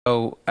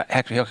So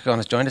Hector Ó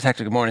has joined us.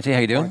 Hector, good morning to you.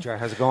 How you doing? Roger,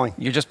 how's it going?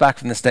 You're just back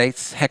from the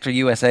States. Hector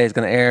USA is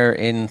going to air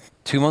in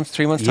 2 months,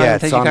 3 months' time. Yeah,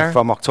 it's on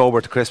from October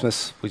to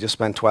Christmas. We just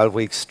spent 12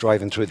 weeks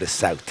driving through the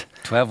south.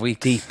 12 weeks.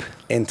 Deep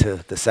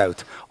into the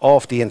south,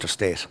 off the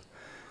interstate,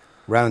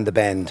 round the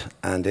bend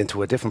and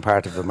into a different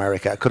part of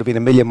America. It could have been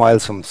a million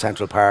miles from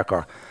Central Park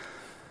or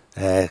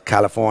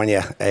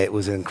California. It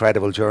was an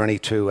incredible journey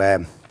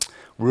to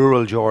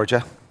rural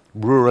Georgia,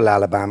 rural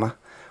Alabama,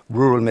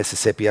 rural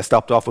Mississippi. I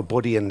stopped off with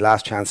Buddy in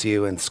Last Chance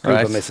U in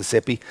Scuba,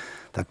 Mississippi.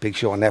 That big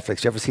show on Netflix.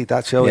 Did you ever see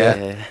that show?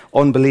 Yeah.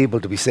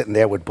 Unbelievable to be sitting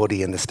there with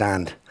Buddy in the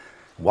stand,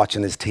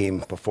 watching his team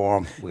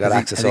perform. We got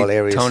access to all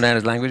areas. Tone down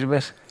his language a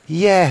bit?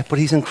 Yeah, but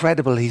he's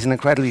incredible. He's an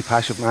incredibly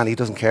passionate man. He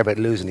doesn't care about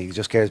losing. He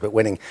just cares about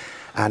winning.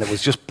 And it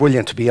was just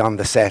brilliant to be on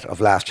the set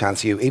of Last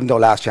Chance U, even though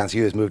Last Chance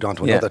U has moved on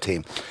to another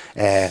team.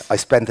 I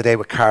spent the day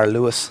with Carl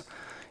Lewis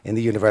in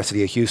the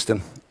University of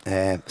Houston,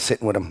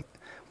 sitting with him,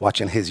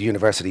 watching his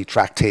university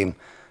track team,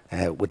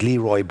 with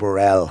Leroy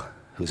Burrell,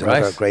 who's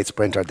another great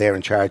sprinter. They're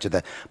in charge of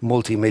the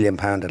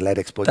multi-million-pound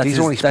athletics. But that's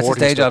his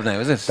day job now,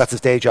 is it? That's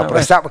his day job. But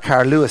I sat with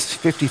Carl Lewis,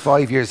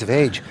 55 years of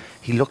age.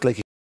 He looked like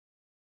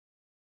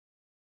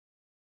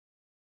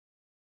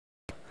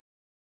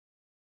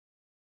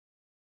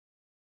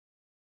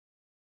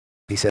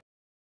he said,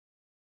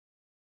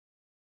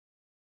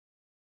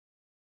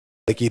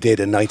 like he did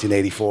in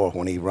 1984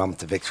 when he romped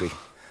to victory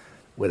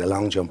with a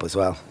long jump as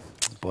well.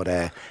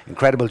 But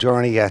incredible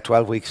journey,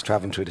 12 weeks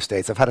travelling through the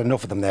States. I've had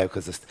enough of them now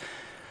because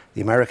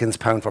the Americans,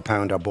 pound for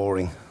pound, are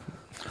boring.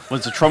 Well,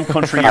 it's a Trump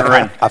country you're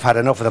in. I've had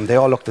enough of them. They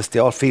all look they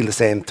all feel the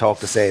same, talk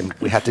the same.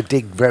 We had to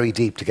dig very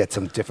deep to get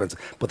some difference,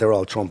 but they're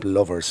all Trump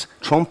lovers.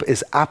 Trump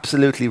is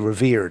absolutely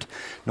revered.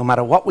 No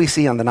matter what we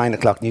see on the 9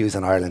 o'clock news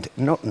in Ireland,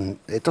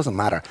 it doesn't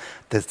matter.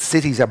 The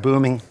cities are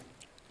booming.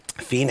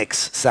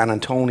 Phoenix, San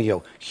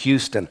Antonio,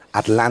 Houston,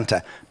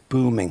 Atlanta,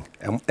 booming.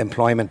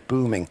 Employment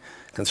booming.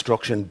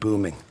 Construction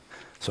booming.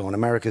 So when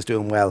America's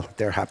doing well,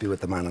 they're happy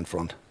with the man in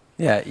front.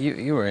 Yeah,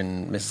 you were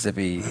in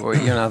Mississippi. Were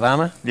you in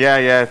Alabama?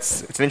 Yeah,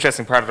 it's an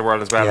interesting part of the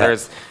world as well.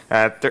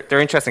 Yeah. They're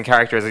interesting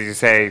characters, as you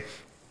say,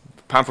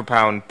 pound for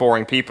pound,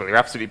 boring people. You're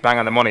absolutely bang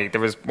on the money.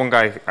 There was one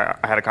guy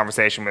I had a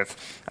conversation with,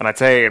 and I'd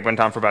say it went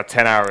on for about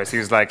 10 hours. He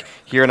was like,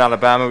 here in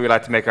Alabama, we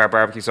like to make our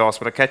barbecue sauce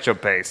with a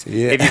ketchup base.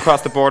 Yeah. If you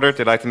cross the border,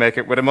 they like to make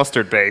it with a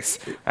mustard base.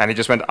 And he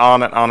just went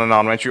on and on and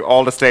on, went through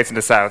all the states in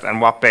the south and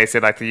what base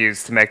they like to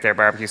use to make their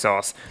barbecue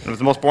sauce. And it was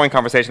the most boring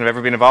conversation I've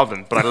ever been involved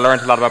in, but I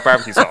learned a lot about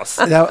barbecue sauce.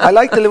 Now, I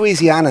like the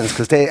Louisianans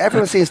because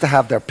everyone seems to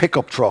have their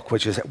pickup truck,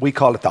 which is, we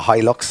call it the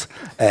Hilux.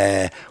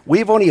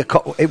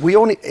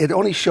 It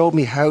only showed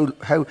me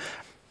how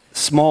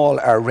small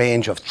our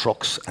range of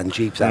trucks and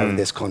jeeps are in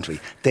this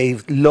country. They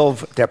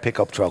love their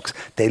pickup trucks.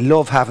 They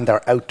love having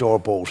their outdoor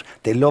boat.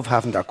 They love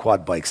having their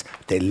quad bikes.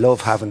 They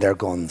love having their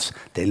guns.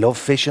 They love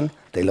fishing.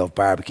 They love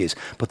barbecues.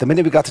 But the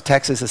minute we got to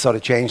Texas, it sort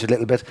of changed a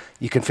little bit.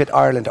 You can fit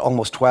Ireland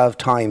almost 12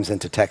 times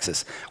into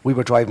Texas. We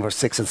were driving for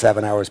 6 and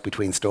 7 hours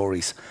between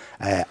stories.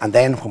 And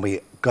then when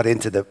we got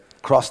into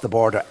crossed the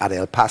border at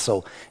El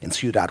Paso in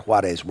Ciudad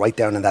Juarez, right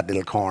down in that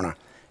little corner,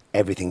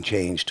 everything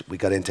changed. We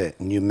got into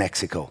New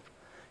Mexico.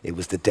 It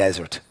was the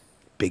desert,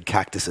 big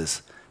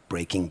cactuses,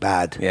 Breaking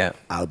Bad,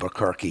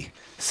 Albuquerque,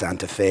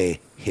 Santa Fe,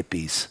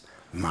 hippies,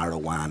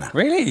 marijuana.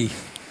 Really?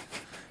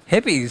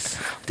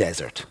 Hippies?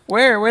 Desert.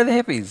 Where are the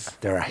hippies?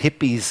 There are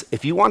hippies.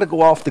 If you want to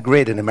go off the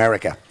grid in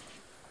America,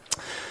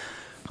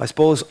 I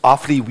suppose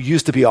Offaly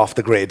used to be off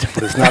the grid,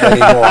 but it's not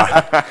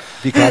anymore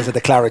because of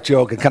the Claret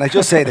Jug. And can I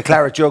just say, the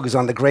Claret Jug is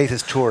on the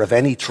greatest tour of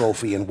any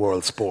trophy in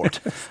world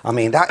sport. I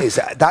mean, that is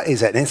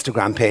an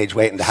Instagram page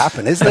waiting to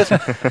happen, isn't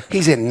it?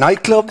 He's in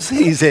nightclubs,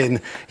 he's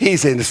in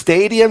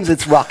stadiums,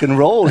 it's rock and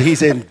roll,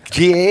 he's in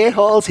GA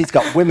halls, he's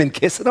got women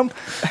kissing him.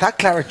 That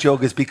Claret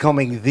Jug is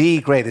becoming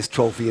the greatest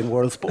trophy in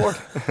world sport.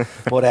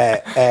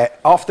 But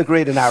off the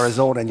grid in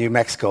Arizona and New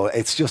Mexico,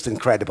 it's just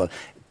incredible.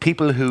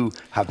 People who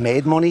have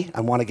made money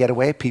and want to get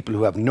away, people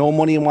who have no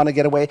money and want to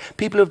get away,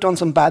 people who have done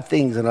some bad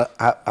things and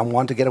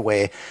want to get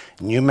away.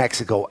 New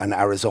Mexico and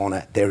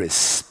Arizona, there is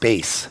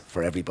space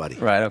for everybody.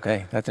 Right,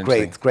 okay, that's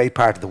interesting. Great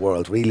part of the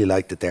world, really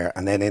liked it there.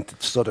 And then into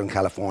Southern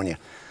California.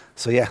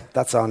 So yeah,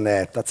 that's on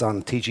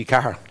TG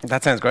Car.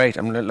 That sounds great.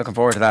 I'm looking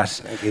forward to that.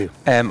 Thank you.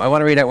 I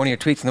want to read out one of your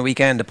tweets in the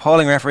weekend.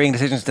 Appalling refereeing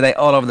decisions today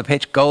all over the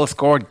pitch. Goals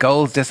scored,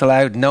 goals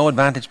disallowed, no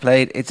advantage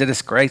played. It's a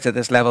disgrace at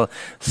this level.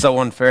 So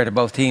unfair to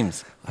both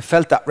teams. I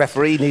felt that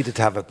referee needed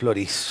to have a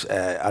bloody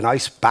a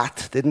nice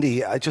bat, didn't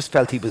he? I just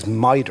felt he was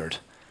mired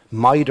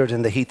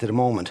in the heat of the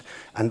moment.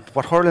 And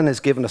what hurling has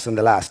given us in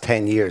the last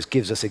 10 years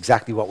gives us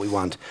exactly what we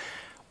want.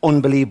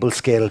 Unbelievable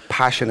skill,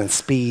 passion and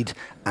speed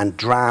and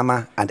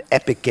drama and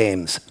epic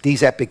games.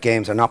 These epic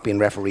games are not being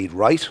refereed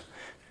right.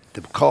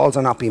 The calls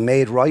are not being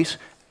made right.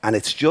 And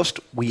it's just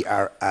we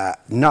are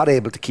not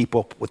able to keep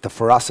up with the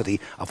ferocity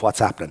of what's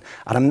happening.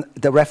 And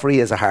the referee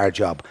is a hard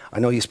job. I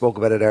know you spoke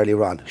about it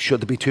earlier on.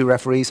 Should there be 2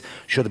 referees?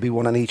 Should there be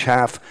 1 on each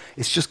half?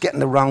 It's just getting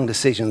the wrong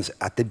decisions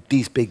at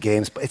these big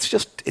games. But it's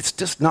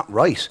just not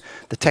right.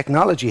 The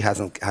technology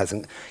hasn't.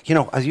 You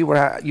know, as you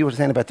were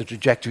saying about the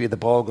trajectory of the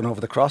ball going over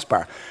the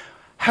crossbar.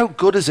 How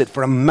good is it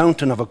for a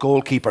mountain of a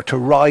goalkeeper to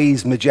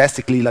rise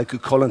majestically like a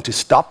Cullen to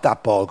stop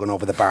that ball going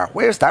over the bar?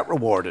 Where's that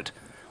rewarded?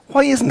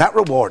 Why isn't that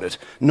rewarded?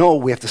 No,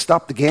 we have to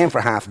stop the game for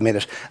half a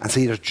minute and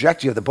see the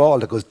trajectory of the ball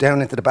that goes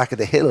down into the back of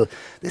the hill.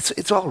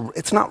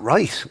 It's not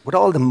right. With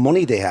all the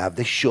money they have,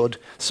 they should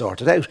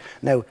sort it out.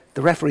 Now,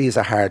 the referee is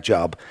a hard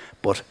job,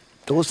 but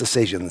those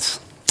decisions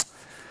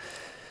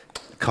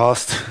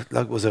cost,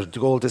 like, was it a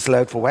goal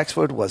disallowed for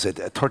Wexford? Was it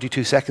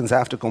 32 seconds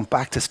after going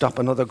back to stop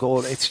another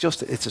goal? It's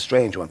a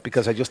strange one,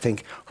 because I just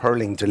think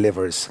hurling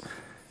delivers.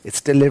 It's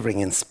delivering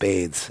in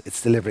spades.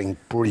 It's delivering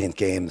brilliant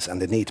games,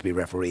 and they need to be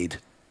refereed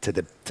to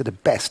the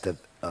best of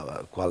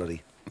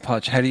quality.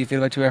 Podge, how do you feel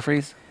about two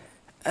referees?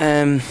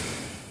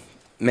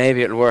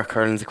 Maybe it'll work.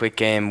 Hurling's a quick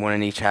game, one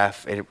in each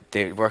half.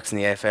 It works in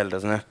the AFL,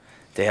 doesn't it?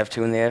 They have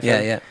two in the AFL.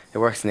 Yeah. It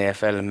works in the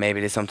AFL, and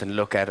maybe there's something to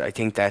look at. I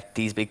think that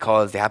these big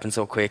calls, they happen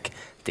so quick.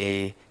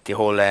 The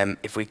whole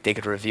if they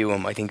could review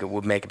them, I think it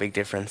would make a big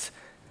difference.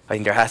 I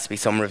think there has to be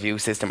some review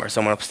system or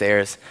someone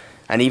upstairs.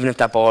 And even if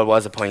that ball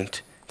was a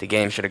point, the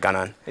game should have gone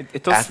on.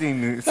 It does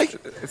seem,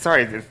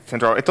 sorry to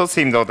interrupt, it does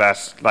seem though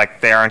that like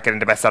they aren't getting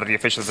the best out of the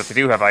officials that they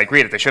do have. I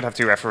agree that they should have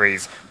two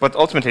referees, but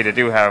ultimately they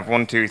do have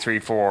 1, 2, 3,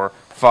 4,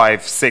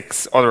 5,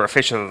 6 other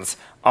officials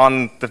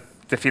on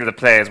the field of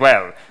play as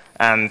well.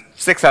 And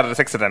 6 out of the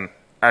 6 of them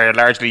are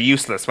largely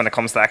useless when it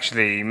comes to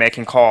actually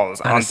making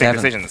calls on big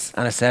decisions.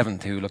 And a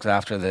 7th who looks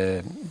after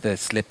the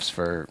slips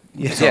for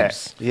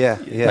subs. Yeah.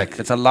 Like,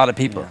 it's a lot of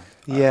people.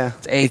 Yeah.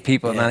 It's 8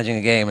 people managing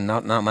a game and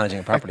not managing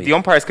it properly. The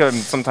umpires can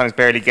sometimes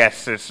barely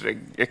get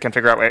it can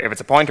figure out if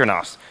it's a point or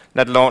not.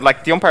 Let alone,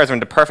 like, the umpires are in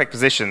the perfect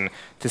position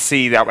to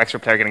see that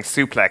Wexford player getting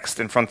suplexed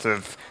in front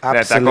of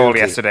that goal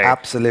yesterday.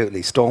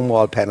 Absolutely.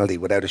 Stonewall penalty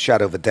without a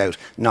shadow of a doubt,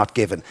 not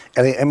given.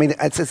 I mean,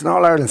 it's an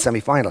All-Ireland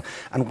semi-final.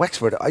 And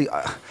Wexford,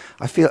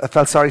 I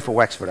felt sorry for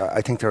Wexford.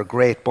 I think they're a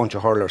great bunch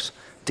of hurlers.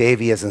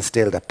 Davy has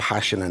instilled a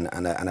passion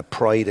and a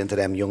pride into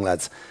them young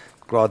lads.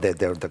 God,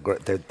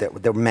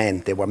 they're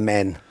men. They were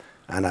men.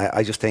 And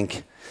I just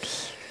think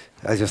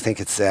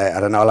it's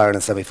at an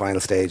All-Ireland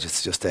semi-final stage.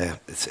 It's just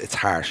it's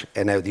harsh.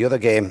 And now the other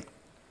game,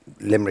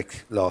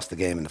 Limerick lost the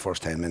game in the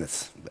first 10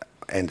 minutes.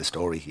 End of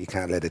story. You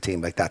can't let a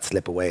team like that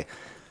slip away.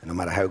 And no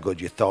matter how good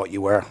you thought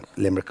you were,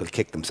 Limerick will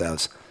kick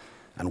themselves.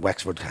 And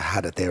Wexford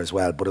had it there as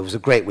well. But it was a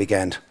great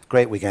weekend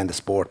of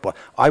sport. But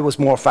I was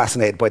more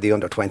fascinated by the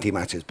under-20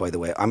 matches, by the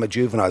way. I'm a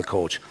juvenile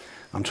coach.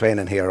 I'm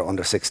training here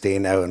under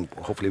 16 now, and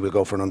hopefully we'll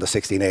go for an under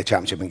 16A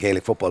championship in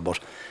Gaelic football. But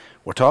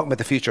we're talking about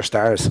the future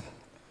stars,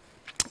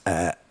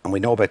 and we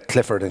know about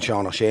Clifford and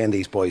Sean O'Shea and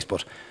these boys,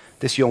 but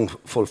this young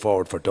full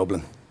forward for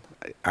Dublin,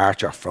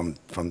 Archer from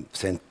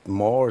St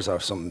Maur's or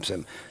some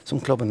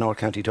club in North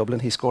County Dublin,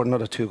 he scored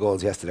another 2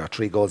 goals yesterday, or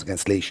 3 goals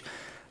against Laois.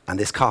 And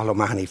this Cathal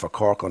O'Mahony for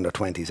Cork under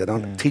 20s.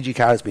 TG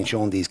Carr has been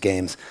showing these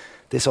games.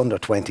 This under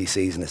 20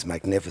 season is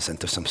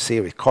magnificent. There's some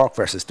serious Cork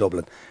versus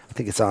Dublin. I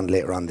think it's on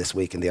later on this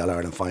week in the All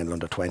Ireland final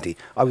under 20.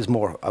 I was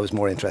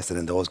more interested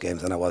in those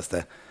games than I was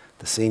the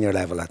senior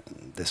level at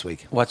this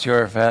week. What's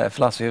your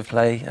philosophy of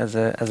play as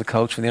a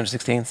coach for the under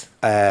 16s?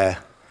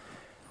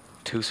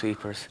 2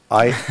 sweepers.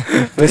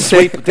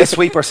 This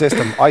sweeper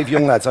system. I've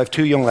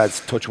 2 young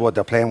lads, touch wood,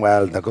 they're playing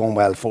well, they're going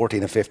well,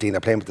 14 and 15,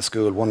 they're playing with the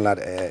school. One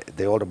lad,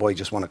 the older boy,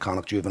 just won a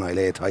Connacht Juvenile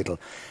A title,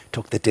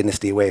 took the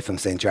dynasty away from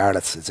St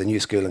Jarlath's. It's a new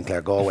school in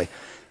Clare Galway.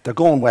 They're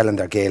going well in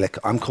their Gaelic.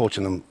 I'm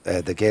coaching them,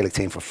 the Gaelic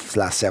team, for the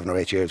last 7 or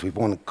 8 years. We've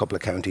won a couple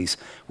of counties.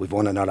 We've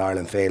won an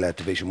All-Ireland Féile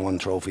Division 1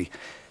 trophy.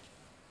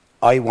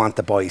 I want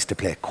the boys to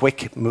play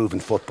quick moving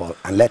football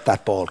and let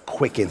that ball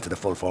quick into the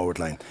full forward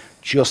line,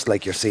 just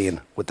like you're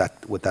seeing with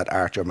that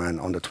Archer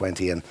man under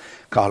 20 and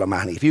Cathal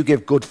O'Mahony. If you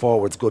give good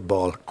forwards good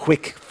ball,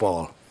 quick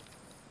fall,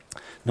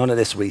 none of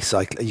this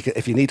recycle.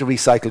 If you need to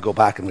recycle, go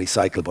back and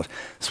recycle. But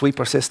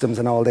sweeper systems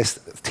and all this,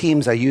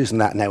 teams are using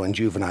that now in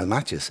juvenile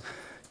matches.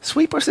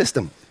 Sweeper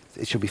system,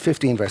 it should be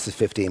 15 versus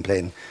 15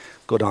 playing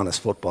good honest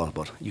football,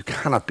 but you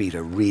cannot beat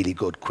a really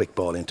good quick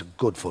ball into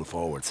good full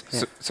forwards.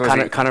 Yeah. So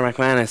Conor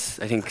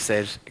McManus, I think,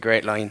 said a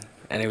great line,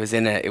 and it was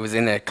in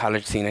a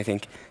college scene. I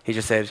think he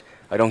just said,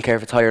 "I don't care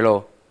if it's high or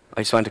low.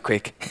 I just want it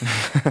quick."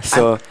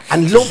 So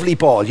and lovely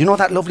ball. You know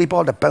that lovely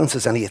ball that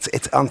bounces and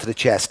it's onto the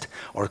chest,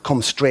 or it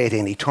comes straight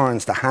in. He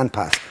turns the hand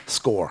pass,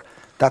 score.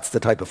 That's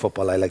the type of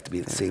football I like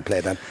to see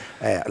played. And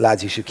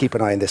lads, you should keep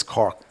an eye on this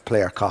Cork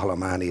player, Cathal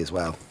O'Mahony, as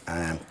well.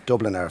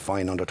 Dublin are a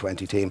fine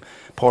under-20 team.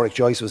 Pádraig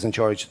Joyce was in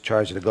charge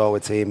of the Galway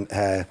team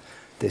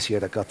this year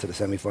that got to the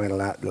semi-final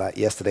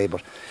yesterday.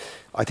 But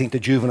I think the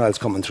juveniles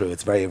coming through,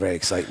 it's very, very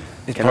exciting.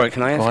 Can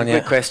I ask a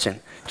quick question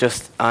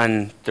just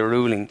on the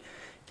ruling?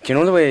 Do you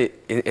know the way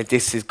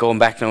this is going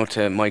back now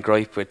to my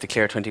gripe with the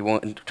Clare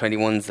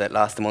 21s that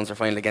lost the Munster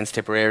final against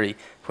Tipperary,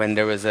 when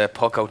there was a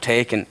puck out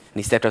taken and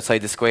he stepped outside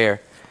the square,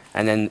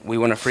 and then we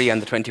won a free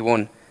on the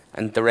 21,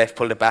 and the ref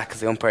pulled it back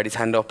because the umpire had his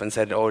hand up and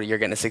said, "Oh, you're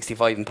getting a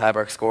 65," and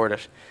Palberg scored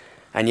it.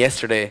 And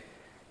yesterday,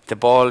 the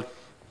ball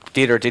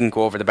did or didn't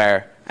go over the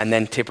bar, and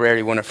then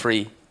Tipperary won a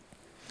free.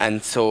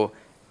 And so,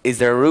 is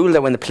there a rule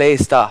that when the play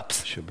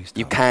stops,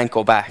 you can't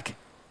go back?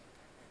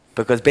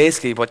 Because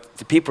basically what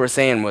the people were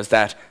saying was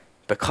that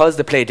because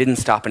the play didn't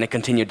stop and it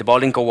continued, the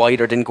ball didn't go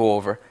wide or didn't go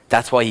over,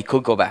 that's why he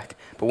could go back.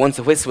 But once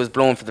the whistle was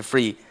blown for the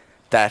free,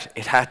 that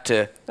it had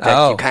to,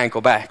 that you can't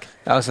go back.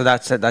 Oh, so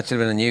that should have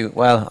been a new.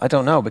 Well, I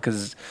don't know,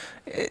 because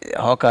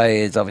Hawkeye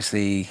is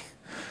obviously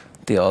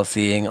the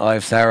all-seeing eye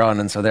of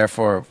Sauron, and so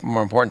therefore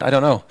more important. I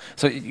don't know.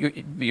 So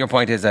your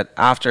point is that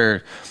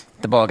after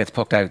the ball gets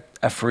pucked out,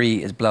 a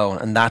free is blown,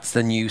 and that's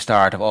the new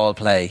start of all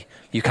play.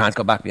 You can't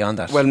go back beyond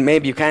that. Well,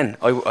 maybe you can.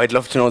 I'd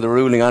love to know the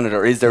ruling on it,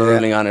 or is there a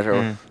ruling on it,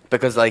 or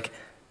because like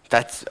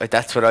that's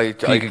what I. You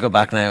could go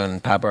back now,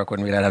 and Pat Burke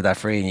wouldn't be allowed to have that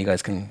free, and you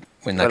guys can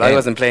win that game. Well, I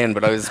wasn't playing,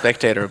 but I was a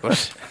spectator.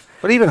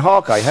 But even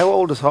Hawkeye, how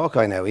old is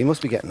Hawkeye now? He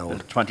must be getting old.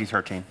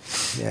 2013.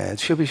 Yeah, it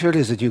should be. Surely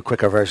there's a new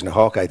quicker version of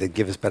Hawkeye that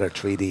give us better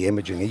 3D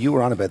imaging. And you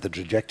were on about the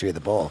trajectory of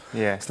the ball.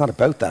 Yeah. It's not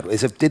about that.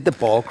 Did the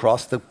ball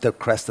cross the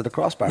crest of the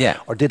crossbar? Yeah.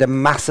 Or did a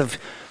massive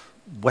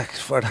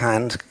Wexford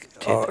hand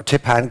or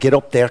tip hand get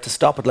up there to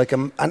stop it?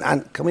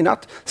 And can we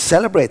not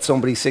celebrate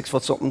somebody 6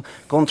 foot something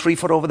going 3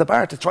 foot over the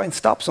bar to try and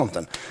stop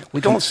something? We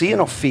don't see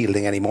enough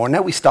fielding anymore.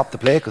 Now we stop the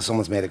play because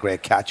someone's made a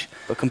great catch.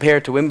 But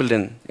compared to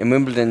Wimbledon, in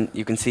Wimbledon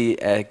you can see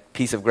a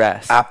piece of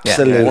grass.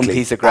 Absolutely. Yeah. One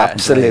piece of grass.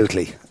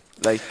 Absolutely.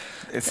 Like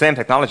It's same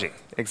technology,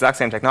 exact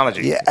same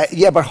technology.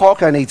 Yeah, but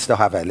Hawkeye needs to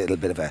have a little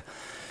bit of a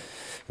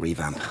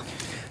revamp.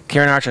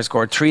 Kieran Archer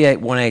scored 3-8,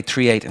 1-8,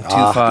 3-8 and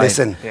 2-5.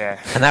 Listen,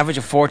 An average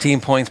of 14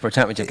 points per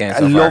championship game a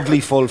so far. lovely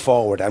full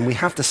forward, and we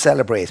have to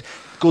celebrate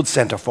good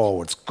centre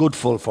forwards, good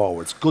full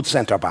forwards, good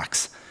centre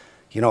backs.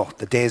 You know,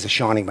 the days of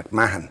Shawnee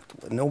McMahon.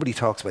 Nobody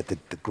talks about the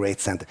great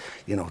centre.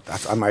 You know,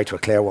 I'm married to a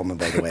Clare woman,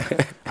 by the way.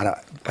 And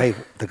hey,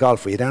 the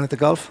golf, were you down at the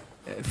golf?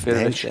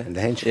 In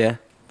the Hinch? Yeah.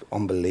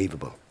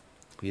 Unbelievable.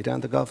 Were you down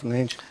at the golf in the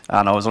Hinch? No,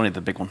 it was only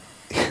the big one.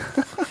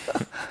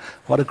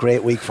 What a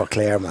great week for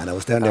Clare, man. I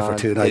was down there for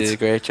 2 nights. They did a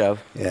great job.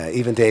 Yeah,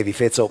 even Davy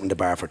Fitz opened the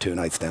bar for 2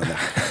 nights down there.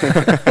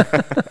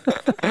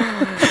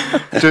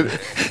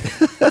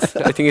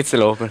 I think it's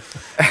still open.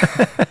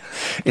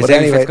 But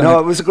anyway, no,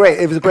 it was a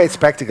great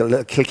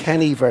spectacle.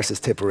 Kilkenny versus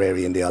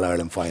Tipperary in the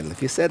All-Ireland final.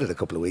 If you said it a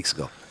couple of weeks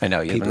ago, I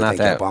know, you've people been think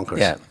laughed they're out. bonkers.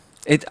 Yeah.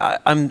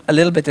 I'm a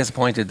little bit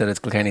disappointed that it's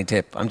Kilkenny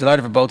Tip. I'm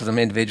delighted for both of them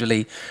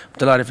individually. I'm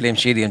delighted for Liam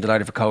Sheedy. I'm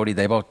delighted for Cody.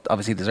 They both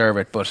obviously deserve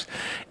it. But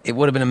it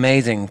would have been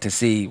amazing to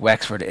see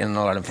Wexford in an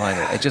All-Ireland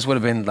final. It just would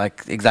have been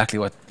like exactly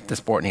what the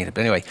sport needed.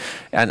 But anyway,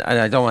 and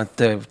I don't want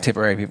the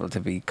Tipperary people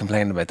to be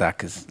complaining about that,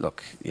 because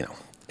look, you know,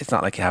 it's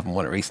not like you haven't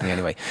won it recently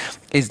anyway.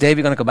 Is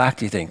Davy going to go back,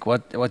 do you think?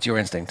 What's your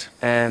instinct?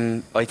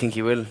 I think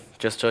he will,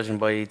 just judging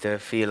by the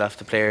feel of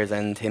the players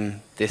and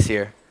him this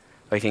year.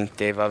 I think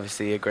they've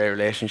obviously a great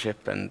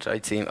relationship, and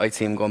I'd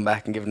see him going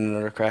back and giving it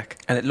another crack.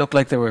 And it looked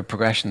like there were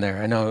progression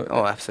there. I know.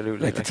 Oh,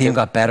 absolutely. Like the team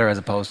got better as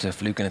opposed to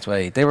fluking its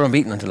way. They were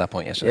unbeaten until that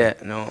point yesterday.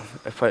 Yeah, no,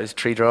 it was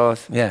 3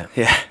 draws. Yeah.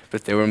 Yeah,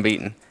 but they were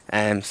unbeaten.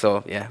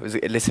 So yeah,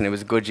 it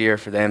was a good year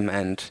for them,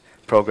 and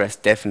progress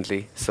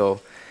definitely.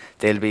 So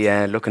they'll be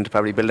looking to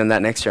probably build on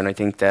that next year, and I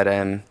think that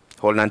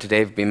holding on to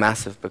Dave would be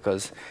massive,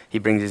 because he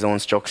brings his own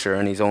structure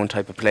and his own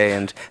type of play,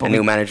 and a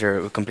new manager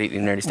will completely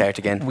nearly start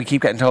again. We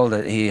keep getting told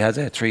that he has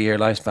a 3-year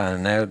lifespan,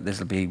 and now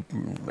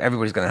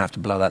everybody's going to have to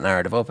blow that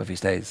narrative up if he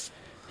stays.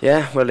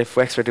 Yeah, well, if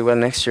Wexford do well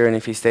next year and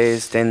if he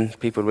stays, then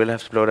people will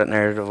have to blow that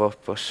narrative up.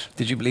 But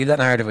did you believe that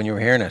narrative when you were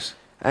hearing it?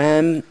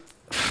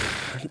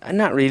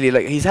 Not really.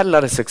 Like, he's had a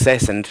lot of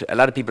success, and a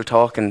lot of people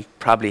talking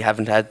probably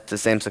haven't had the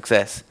same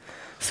success.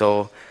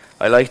 So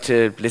I like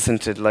to listen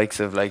to the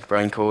likes of like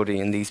Brian Cody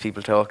and these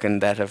people talking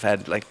that have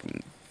had like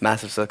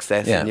massive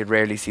success, and you'd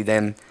rarely see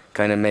them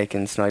kind of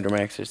making snide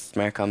remarks or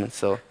smart comments.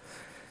 So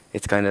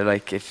it's kind of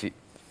like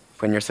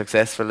when you're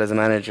successful as a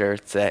manager,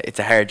 it's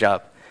a hard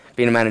job.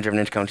 Being a manager of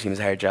an intercounty team is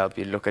a hard job.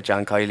 You look at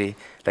John Kiley,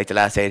 like the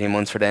last 18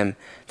 months for them,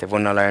 they've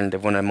won All-Ireland,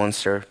 they've won a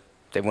Munster,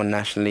 they've won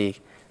National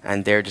League,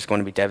 and they're just going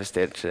to be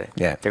devastated today.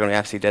 Yeah. They're going to be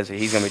absolutely devastated.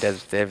 He's going to be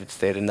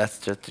devastated, and that's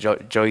just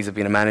the joys of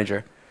being a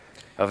manager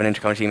of an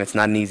intercounty team. It's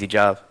not an easy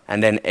job,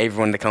 and then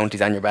everyone in the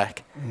county's on your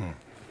back.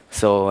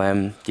 So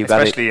you've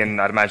got especially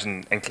I'd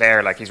imagine in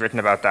Clare, like he's written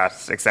about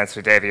that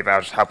extensively, Davy,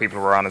 about how people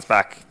were on his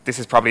back. This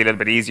is probably a little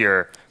bit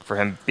easier for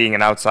him being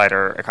an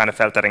outsider. I kind of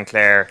felt that in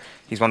Clare,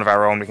 he's one of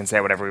our own. We can say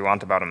whatever we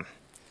want about him.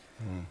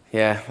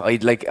 Yeah,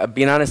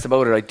 being honest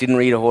about it, I didn't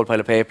read a whole pile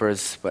of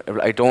papers,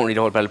 but I don't read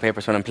a whole pile of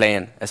papers when I'm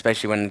playing,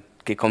 especially when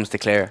it comes to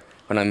Clare,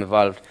 when I'm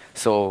involved.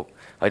 So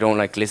I don't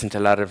like listen to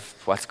a lot of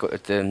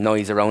the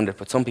noise around it,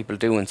 but some people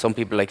do, and some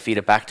people like feed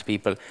it back to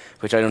people,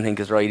 which I don't think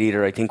is right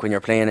either. I think when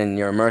you're playing and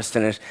you're immersed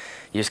in it,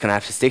 you're just gonna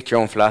have to stick to your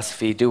own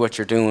philosophy, do what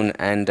you're doing,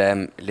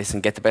 and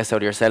listen, get the best out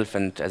of yourself.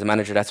 And as a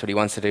manager, that's what he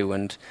wants to do.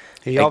 And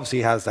he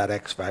obviously has that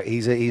X factor.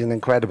 He's an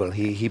incredible.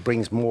 He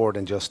brings more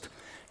than just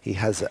he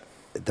has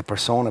the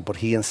persona, but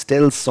he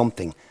instills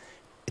something.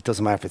 It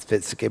doesn't matter if it's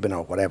Fitzgibbon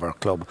or whatever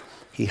club.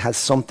 He has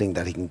something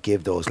that he can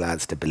give those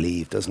lads to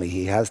believe, doesn't he?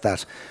 He has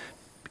that.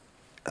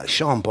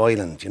 Sean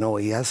Boylan, you know,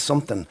 he has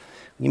something.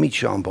 When you meet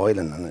Sean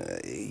Boylan,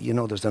 and you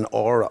know, there's an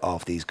aura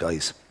of these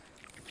guys.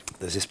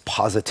 There's this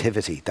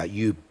positivity that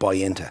you buy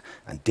into,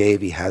 and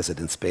Davy has it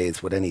in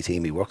spades with any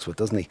team he works with,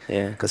 doesn't he?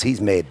 Yeah. Because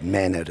he's made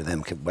men out of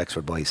them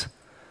Wexford boys.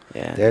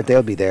 Yeah.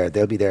 They'll be there.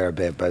 They'll be there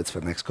about for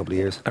the next couple of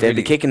years. They'll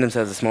be kicking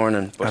themselves this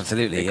morning. But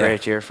Absolutely, a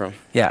great year from.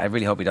 Yeah, I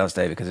really hope he does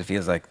stay, because it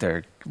feels like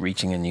they're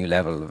reaching a new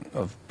level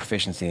of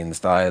proficiency in the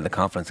style. The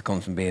confidence that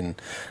comes from being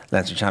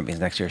Leinster champions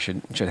next year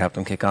should help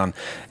them kick on.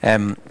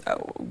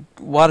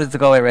 What is the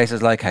Galway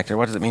Races like, Hector?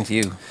 What does it mean to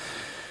you?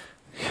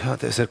 Yeah,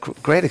 there's a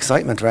great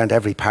excitement around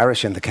every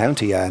parish in the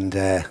county, and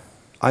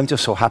I'm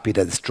just so happy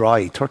that it's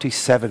dry.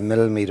 37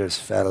 millimetres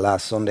fell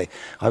last Sunday.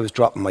 I was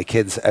dropping my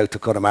kids out to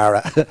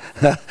Connemara.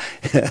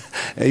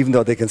 Even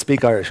though they can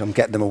speak Irish, I'm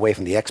getting them away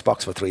from the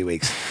Xbox for 3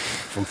 weeks,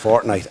 from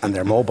Fortnite and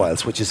their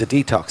mobiles, which is a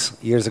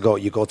detox. Years ago,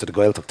 you go to the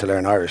Gaeltacht to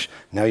learn Irish.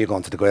 Now you're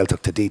going to the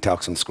Gaeltacht to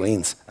detox on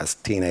screens as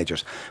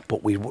teenagers.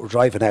 But we were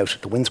driving out.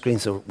 The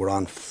windscreens were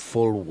on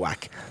full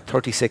whack.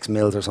 36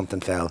 mils or something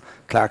fell.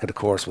 Clark of the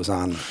Course was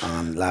on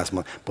last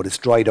month. But it's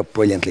dried up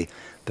brilliantly.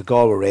 The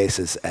Galway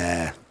Races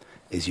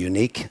is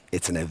unique.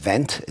 It's an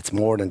event. It's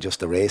more than just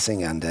the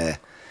racing, and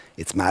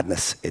it's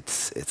madness.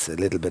 It's a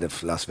little bit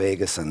of Las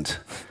Vegas, and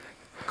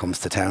comes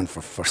to town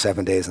for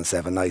 7 days and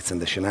 7 nights,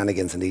 and the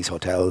shenanigans in these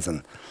hotels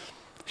and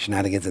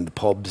shenanigans in the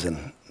pubs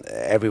and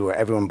everywhere.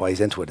 Everyone buys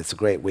into it. It's a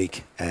great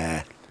week.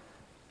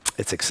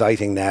 It's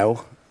exciting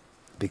now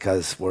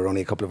because we're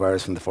only a couple of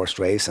hours from the first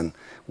race, and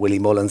Willie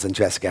Mullins and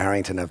Jessica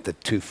Harrington have the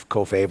two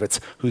co-favourites.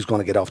 Who's going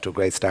to get off to a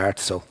great start?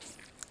 So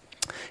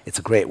it's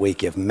a great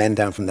week. You have men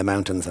down from the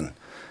mountains and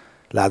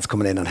lads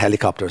coming in on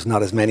helicopters,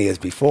 not as many as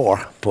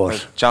before,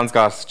 but John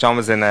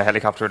was in a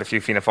helicopter with a few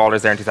Fianna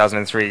Fáilers there in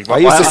 2003. I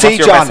used to see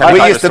John. We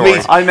used to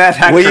meet. I met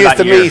Hector We used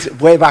to year. meet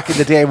way back in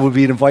the day. We'd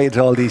be invited to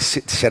all these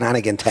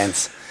shenanigan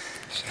tents.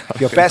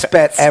 Your best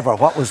bet ever.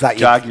 What was that?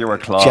 Jaguar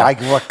Claw.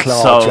 Jaguar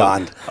Claw, So,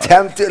 John.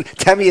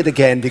 Tell me it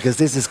again, because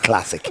this is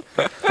classic.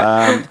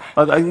 I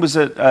think it was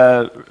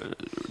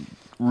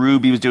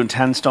Ruby was doing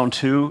 10 stone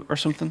 2 or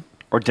something.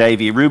 Or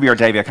Davy, Ruby or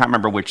Davy, I can't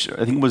remember which.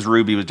 I think it was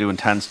Ruby was doing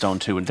 10 stone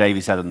 2, and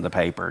Davy said it in the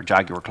paper,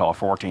 Jaguar Claw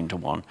 14 to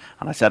 1.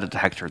 And I said it to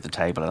Hector at the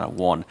table, and I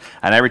won.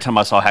 And every time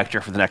I saw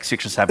Hector for the next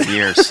 6 or 7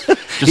 years,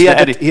 just he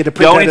had to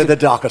print out of the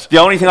docket. The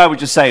only thing I would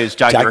just say is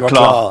Jaguar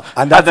Claw.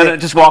 And then I'd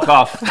just walk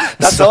off.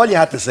 That's all you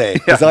had to say,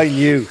 because I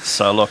knew.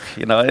 So look,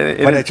 you know,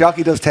 When a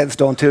jockey does 10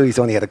 stone 2, he's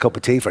only had a cup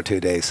of tea for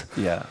 2 days.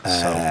 Yeah.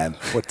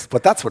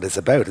 But that's what it's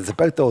about. It's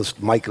about those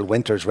Michael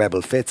Winters,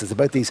 Rebel Fitz. It's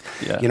about these,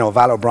 Yeah. you know,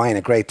 Val O'Brien,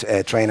 a great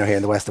trainer here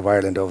in the west of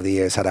Ireland over the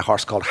years, had a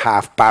horse called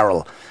Half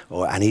Barrel,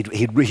 and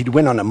he'd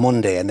win on a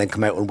Monday and then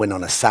come out and win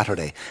on a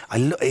Saturday.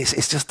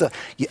 It's just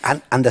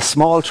and the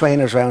small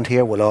trainers around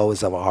here will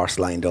always have a horse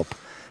lined up,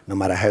 no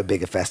matter how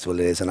big a festival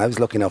it is. And I was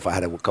lucky enough, I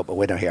had a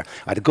winner here.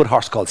 I had a good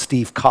horse called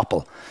Steve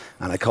Coppell,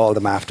 and I called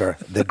him after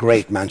the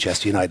great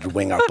Manchester United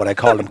winger, but I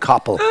called him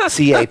Coppell,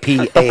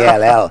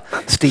 Capall,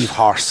 Steve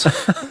Horse.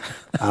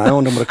 And I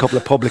owned him with a couple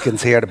of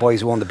publicans here, the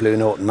boys who won the Blue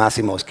Note, and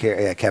Massimo's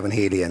Kevin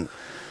Healy and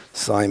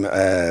Simon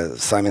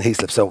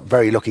Heaslip. So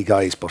very lucky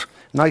guys, but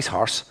nice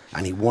horse,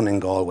 and he won in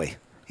Galway.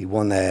 He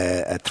won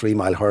a 3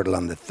 mile hurdle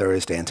on the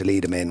Thursday, and to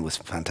lead him in was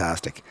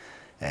fantastic.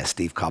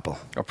 Steve Coppell.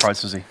 What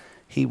price was he?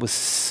 He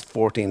was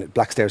 14.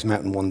 Blackstairs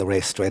Mountain won the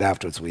race straight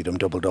afterwards. We'd him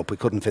doubled up. We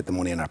couldn't fit the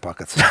money in our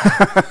pockets.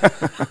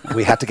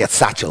 We had to get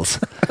satchels,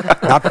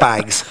 not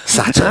bags,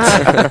 satchels.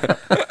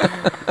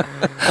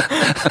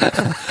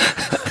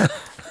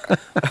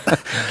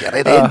 Get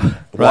it in.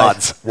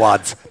 Wads.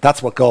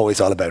 That's what Galway's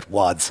all about,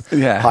 wads.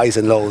 Yeah. Highs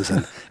and lows.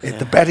 And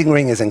the betting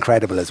ring is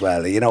incredible as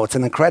well. You know, it's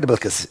an incredible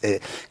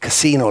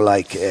casino,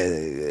 like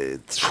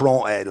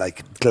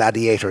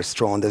gladiators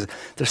thrown.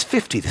 There's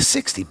 50 to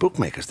 60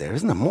 bookmakers there,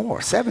 isn't there?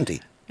 More,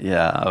 70.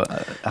 Yeah,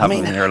 I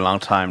mean, been here a long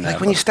time now. Like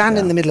when you stand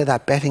in the middle of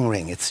that betting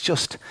ring, it's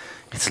just,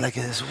 it's like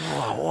this,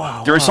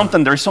 whoa. There is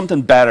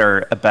something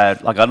better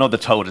about, like, I know the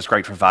toad is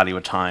great for value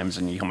at times,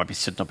 and you might be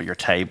sitting up at your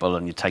table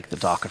and you take the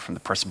docket from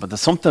the person, but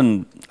there's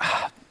something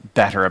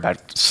better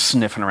about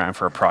sniffing around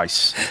for a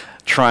price,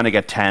 trying to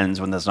get 10s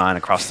when there's 9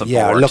 across the board.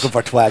 Yeah, looking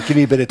for 12. Give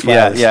me a bit of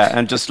 12. Yeah,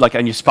 and just like,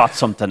 and you spot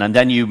something, and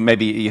then you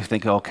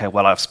think, okay,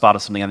 well, I've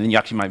spotted something, and then you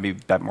actually might be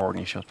bet more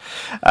than you should.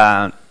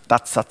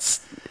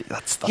 That's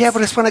yeah,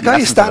 but it's when a guy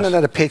is standing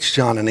at a pitch,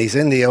 John, and he's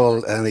in the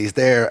old, and he's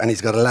there, and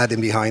he's got a lad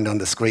in behind on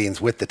the screens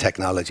with the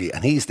technology,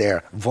 and he's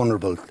there,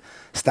 vulnerable,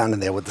 standing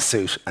there with the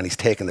suit, and he's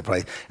taking the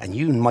price, and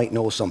you might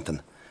know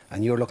something,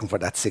 and you're looking for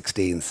that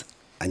 16s,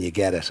 and you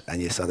get it,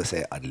 and you sort of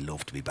say, I'd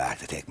love to be back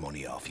to take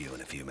money off you in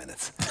a few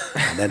minutes.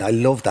 And then I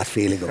love that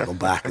feeling of going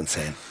back and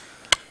saying,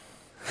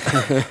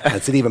 and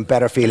it's an even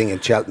better feeling in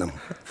Cheltenham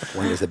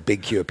when there's a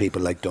big queue of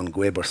people like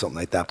Dunguib or something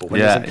like that. But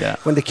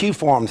when the queue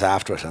forms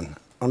after it, and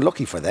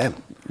unlucky for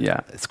them,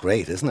 it's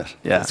great, isn't it?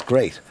 Yeah, it's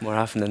great. More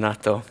often than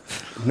not, though.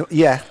 No,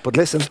 yeah, but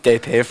listen, they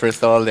pay for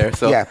us all there.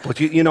 So yeah, but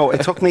you know,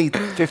 it took me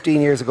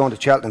 15 years of going to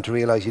Cheltenham to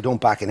realise you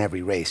don't back in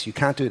every race. You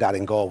can't do that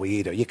in Galway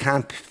either. You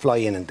can't fly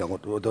in and do.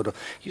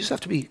 You just have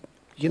to be,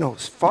 you know,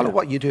 follow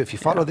what you do. If you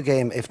follow the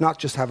game, if not,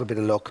 just have a bit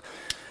of luck.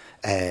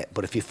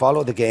 But if you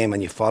follow the game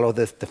and you follow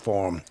the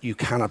form, you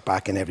cannot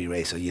back in every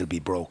race or you'll be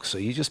broke. So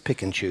you just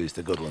pick and choose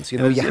the good ones. You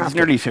know, you have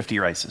nearly 50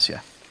 races, yeah.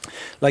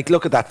 Like,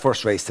 look at that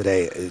first race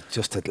today,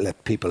 just to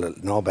let people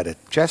know about it.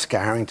 Jessica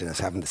Harrington is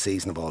having the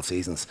season of all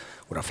seasons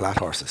with her flat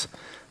horses.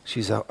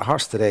 She's a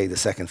horse today, the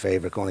second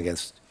favourite, going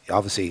against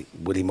obviously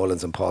Willie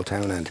Mullins and Paul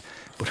Townend.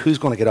 But who's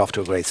going to get off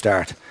to a great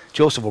start?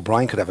 Joseph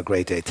O'Brien could have a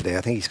great day today.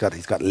 I think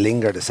he's got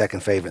Linger, the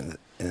second favourite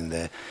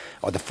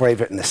or the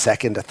favourite in the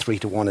second at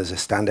 3-1 as a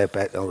standout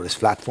bet over his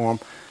flat form.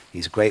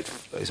 He's great.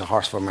 He's a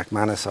horse for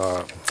McManus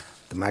or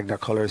the Magnar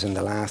colours in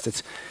the last.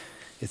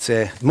 It's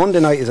a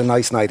Monday night is a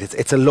nice night.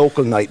 It's a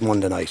local night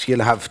Monday night.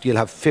 You'll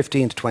have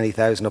 15 to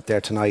 20,000 up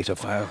there tonight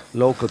of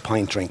local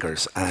pint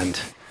drinkers, and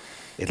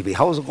it'll be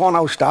how's it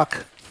going,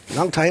 Stock?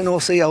 Long time no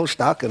see,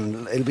 Stock,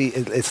 and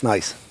it's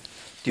nice.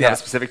 Do you have a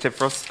specific tip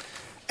for us?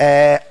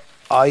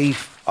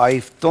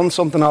 I've done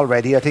something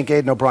already. I think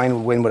Aidan O'Brien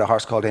will win with a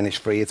horse called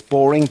Innisfree. It's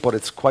boring, but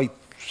it's quite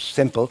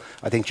simple.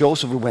 I think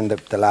Joseph will win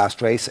the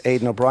last race.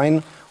 Aidan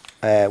O'Brien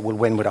will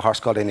win with a horse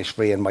called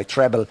Innisfree, and my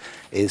treble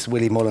is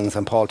Willie Mullins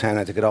and Paul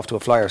Townend to get off to a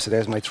flyer. So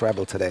there's my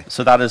treble today.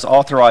 So that is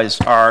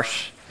authorised art,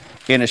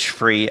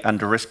 Innisfree, and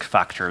the risk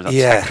factor. That's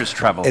Hector's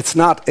treble. It's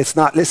not.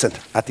 Listen,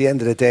 at the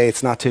end of the day,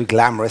 it's not too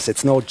glamorous.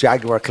 It's no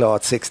Jaguar Claw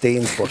at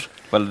 16s, but.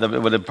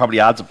 Well, it probably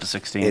adds up to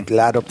 16.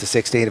 It'll add up to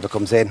 16 if it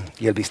comes in.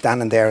 You'll be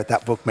standing there at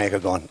that bookmaker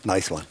going,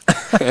 nice one.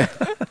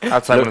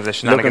 Outside one of the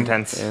shenanigan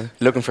tents. Yeah.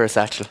 Looking for a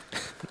satchel.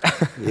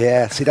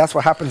 Yeah, see, that's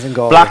what happens in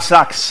Galway. Black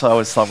sacks, I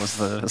always thought was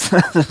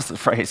the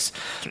phrase.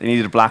 They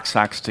needed black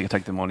sacks to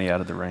take the money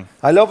out of the ring.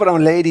 I love it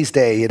on Ladies'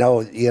 Day, you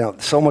know,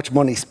 so much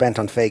money spent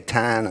on fake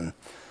tan and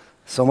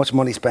so much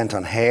money spent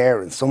on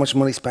hair and so much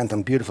money spent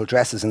on beautiful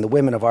dresses, and the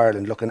women of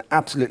Ireland looking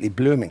absolutely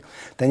blooming.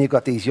 Then you've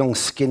got these young,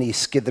 skinny,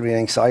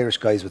 skithering Irish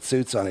guys with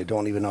suits on who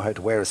don't even know how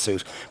to wear a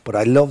suit. But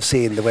I love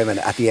seeing the women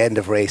at the end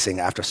of racing,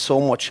 after so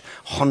much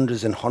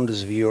hundreds and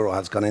hundreds of euro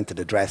has gone into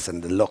the dress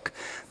and the look,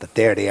 that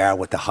there they are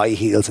with the high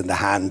heels in the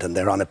hand and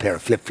they're on a pair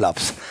of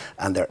flip-flops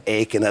and they're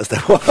aching as they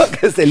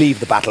walk, as they leave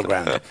the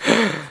battleground.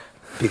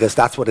 Because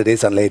that's what it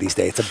is on Ladies'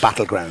 Day. It's a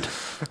battleground.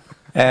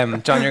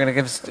 John, you're going to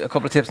give us a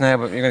couple of tips now,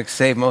 but you're going to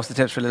save most of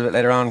the tips for a little bit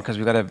later on, because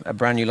we've got a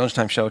brand new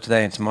lunchtime show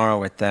today and tomorrow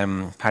with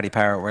Paddy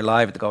Power. We're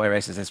live at the Galway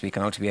Races this week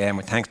on OTBAM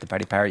with thanks to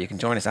Paddy Power. You can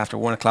join us after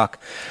 1 o'clock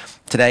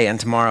today and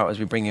tomorrow as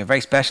we bring you a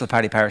very special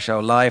Paddy Power show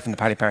live from the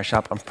Paddy Power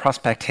shop on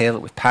Prospect Hill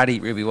with Paddy,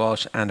 Ruby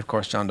Walsh and of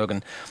course John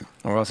Duggan.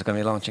 And we're also going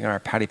to be launching our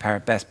Paddy Power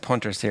Best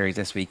Punter series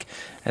this week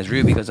as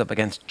Ruby goes up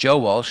against Joe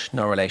Walsh,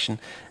 no relation,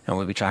 and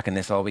we'll be tracking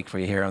this all week for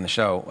you here on the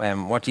show.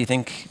 What do you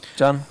think,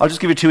 John? I'll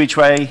just give you two each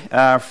way.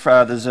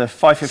 There's a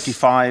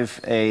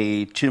 5.55,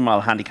 a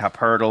 2-mile handicap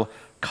hurdle.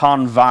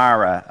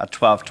 Convara at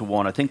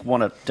 12-1. I think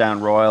won at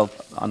Down Royal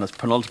on his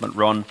penultimate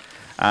run,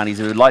 and he's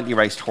a lightly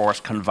raced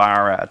horse,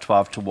 Convara, at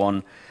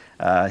 12-1.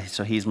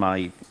 So he's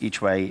my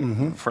each way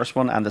first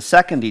one, and the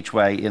second each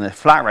way in a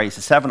flat race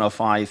is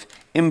 7.05,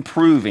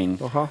 improving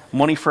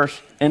money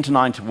first into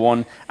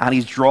 9-1, and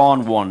he's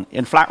drawn one.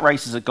 In flat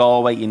races at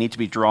Galway, you need to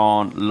be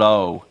drawn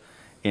low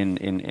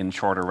in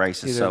shorter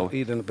races.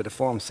 He did a bit of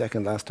form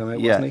second last time out,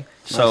 wasn't he? Nice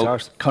so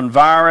horse.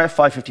 Convara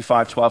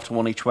 5.55,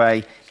 12-1 each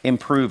way,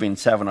 improving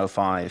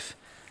 7.05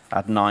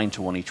 at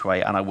 9-1 each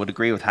way, and I would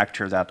agree with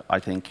Hector that I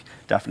think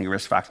definitely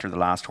risk factor the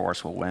last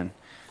horse will win.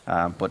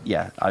 But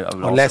yeah, I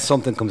would unless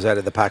something comes out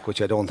of the pack, which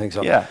I don't think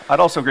so. Yeah, I'd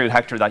also agree with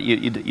Hector that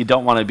you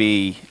don't want to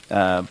be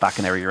back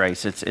in every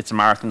race. It's a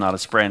marathon, not a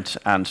sprint,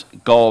 and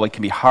Galway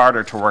can be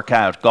harder to work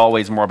out.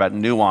 Galway's more about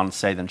nuance,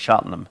 say, than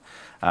Cheltenham,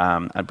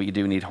 but you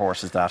do need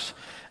horses that,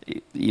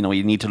 you know,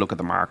 you need to look at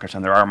the market,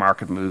 and there are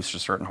market moves for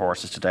certain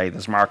horses today.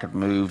 There's market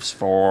moves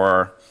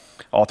for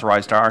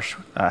authorised art,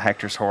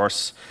 Hector's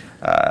horse.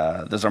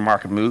 There's a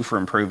market move for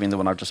improving, the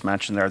one I've just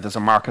mentioned there. There's a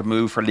market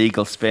move for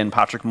legal spin,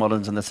 Patrick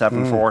Mullins in the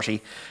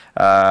 740.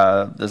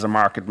 There's a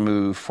market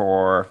move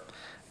for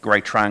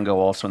Great Trango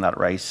also in that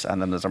race,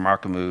 and then there's a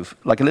market move,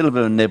 like a little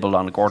bit of nibble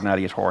on the Gordon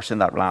Elliott horse in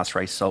that last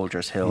race,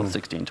 Soldiers Hill,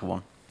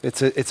 16-1.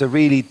 It's a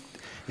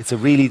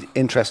really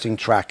interesting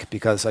track,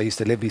 because I used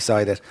to live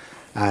beside it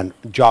and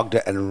jogged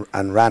it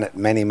and ran it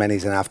many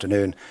an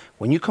afternoon.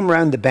 When you come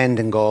around the bend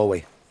in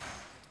Galway,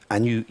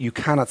 and you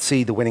cannot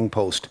see the winning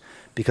post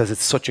because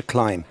it's such a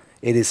climb.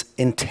 It is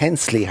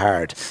intensely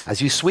hard.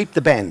 As you sweep the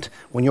bend,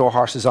 when your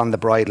horse is on the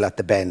bridle at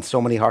the bend, so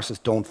many horses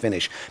don't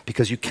finish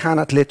because you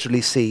cannot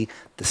literally see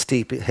the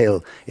steep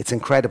hill. It's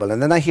incredible.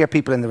 And then I hear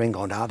people in the ring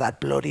going, oh,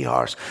 that bloody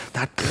horse,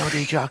 that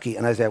bloody jockey.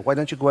 And I say, why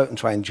don't you go out and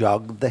try and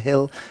jog the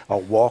hill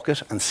or walk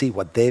it and see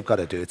what they've got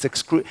to do?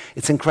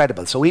 It's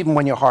incredible. So even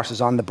when your horse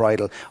is on the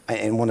bridle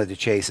in one of the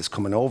chases,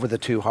 coming over the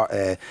two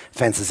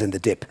fences in the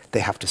dip, they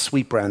have to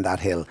sweep around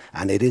that hill.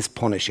 And it is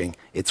punishing.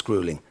 It's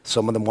grueling.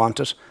 Some of them want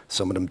it.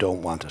 Some of them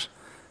don't want it.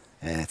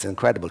 It's an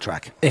incredible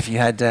track. If you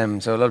had,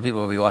 so a lot of people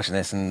will be watching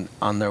this and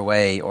on their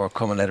way or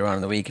coming later on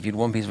in the week, if you had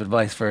one piece of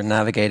advice for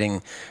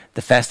navigating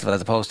the festival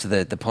as opposed to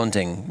the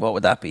punting, what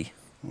would that be?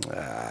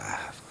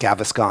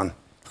 Gaviscon.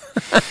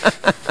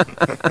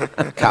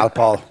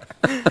 Calpol.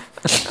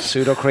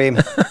 Pseudo-cream.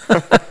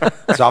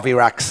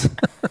 Zovirax.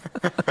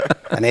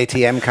 An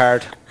ATM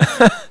card.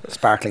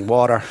 Sparkling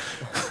water.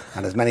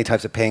 And as many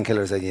types of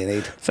painkillers as you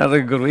need. Sounds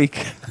like a good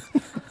week.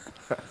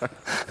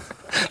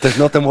 There's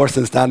nothing worse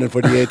than standing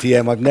for the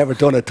ATM. I've never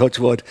done a touch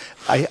wood.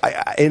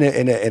 In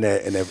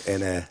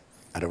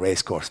a at a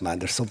race course, man.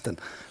 There's something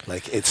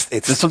like it's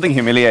There's something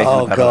humiliating.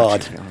 Oh about God,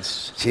 it, to be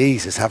honest.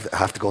 Jesus,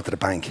 have to go to the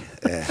bank.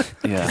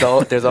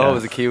 Yeah. There's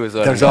always a queue as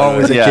well. There's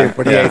always a queue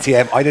for the Yeah.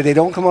 ATM. Either they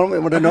don't come on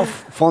with enough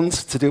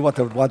funds to do what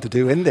they want to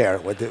do in there,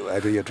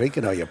 either you're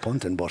drinking or you're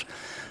punting, but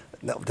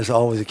no, there's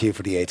always a queue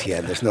for the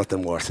ATM. There's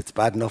nothing worse. It's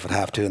bad enough at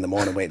 2:30 in the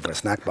morning waiting for a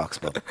snack box.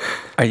 But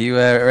Are you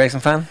a racing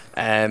fan?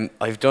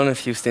 I've done a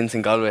few stints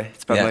in Galway.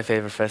 It's probably Yeah. my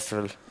favourite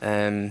festival.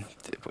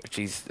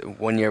 Geez,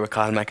 1 year with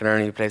Colin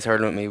McInerney, who plays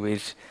hurling with me,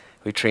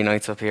 we'd 3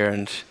 nights up here,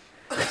 and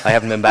I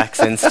haven't been back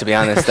since, to be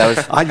honest. That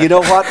was and you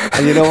know what?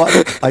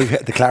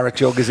 The Claret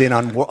Jug is in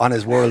on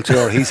his world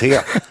tour. He's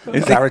here. The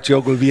Claret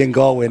Jug will be in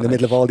Galway in the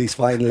middle of all these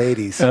fine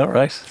ladies. All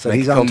right. So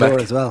he's on tour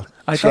as well.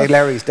 Shay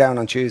Larry's down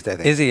on Tuesday, I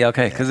think. Is he?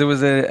 Okay, because there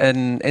was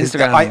an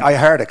Instagram. I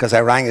heard it because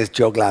I rang his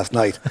jug last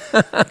night.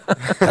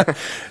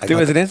 There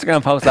was an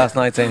Instagram post last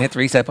night saying hit the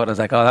reset button. I was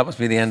like, oh, that must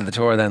be the end of the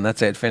tour then.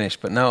 That's it, finished.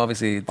 But no,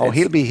 obviously.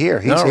 He'll be here.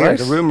 He's No, here. right.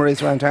 The rumour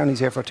is around town he's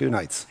here for 2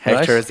 nights.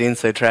 Hector Right. is the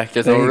inside track.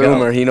 There's There no you go.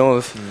 rumour, he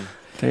knows.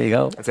 There you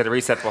go. I'd say the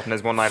reset button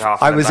is 1 night off.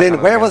 I and then was back in,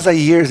 on where again. was I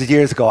years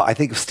ago? I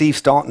think Steve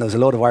Staunton. There was a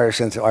load of Irish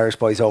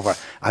boys over.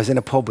 I was in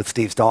a pub with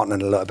Steve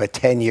Staunton about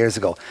 10 years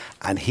ago,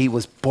 and he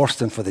was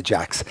bursting for the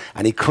jacks,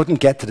 and he couldn't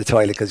get to the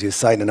toilet because he was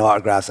signing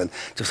autographs, and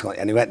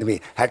he went to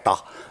me, Hector,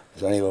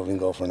 is there anywhere we can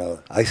go for now?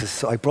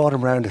 So I brought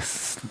him round a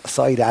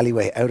side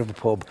alleyway out of a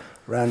pub,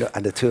 and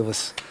the two of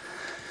us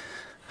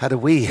had a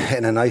wee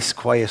in a nice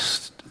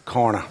quiet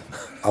corner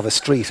of a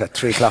street at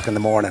 3 o'clock in the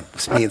morning. It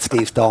was me and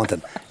Steve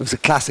Staunton. It was a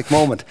classic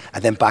moment,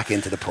 and then back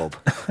into the pub.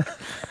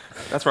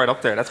 That's right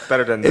up there. That's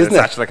better than the Isn't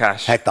satchel it? of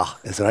cash. Hector,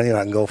 is there anywhere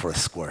I can go for a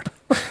squirt?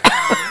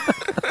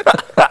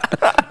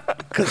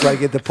 Because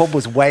the pub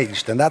was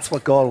wedged, and that's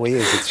what Galway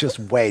is. It's just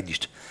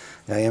wedged.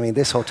 I mean,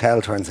 this hotel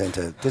turns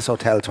into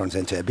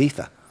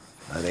Ibiza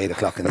at 8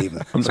 o'clock in the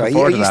evening. So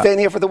are you staying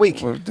here for the week?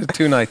 Well,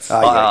 2 nights.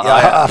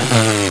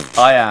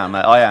 I am.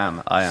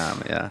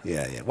 Yeah.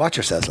 Yeah. Watch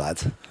yourselves,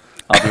 lads.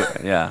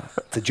 Yeah.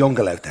 It's a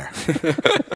jungle out there.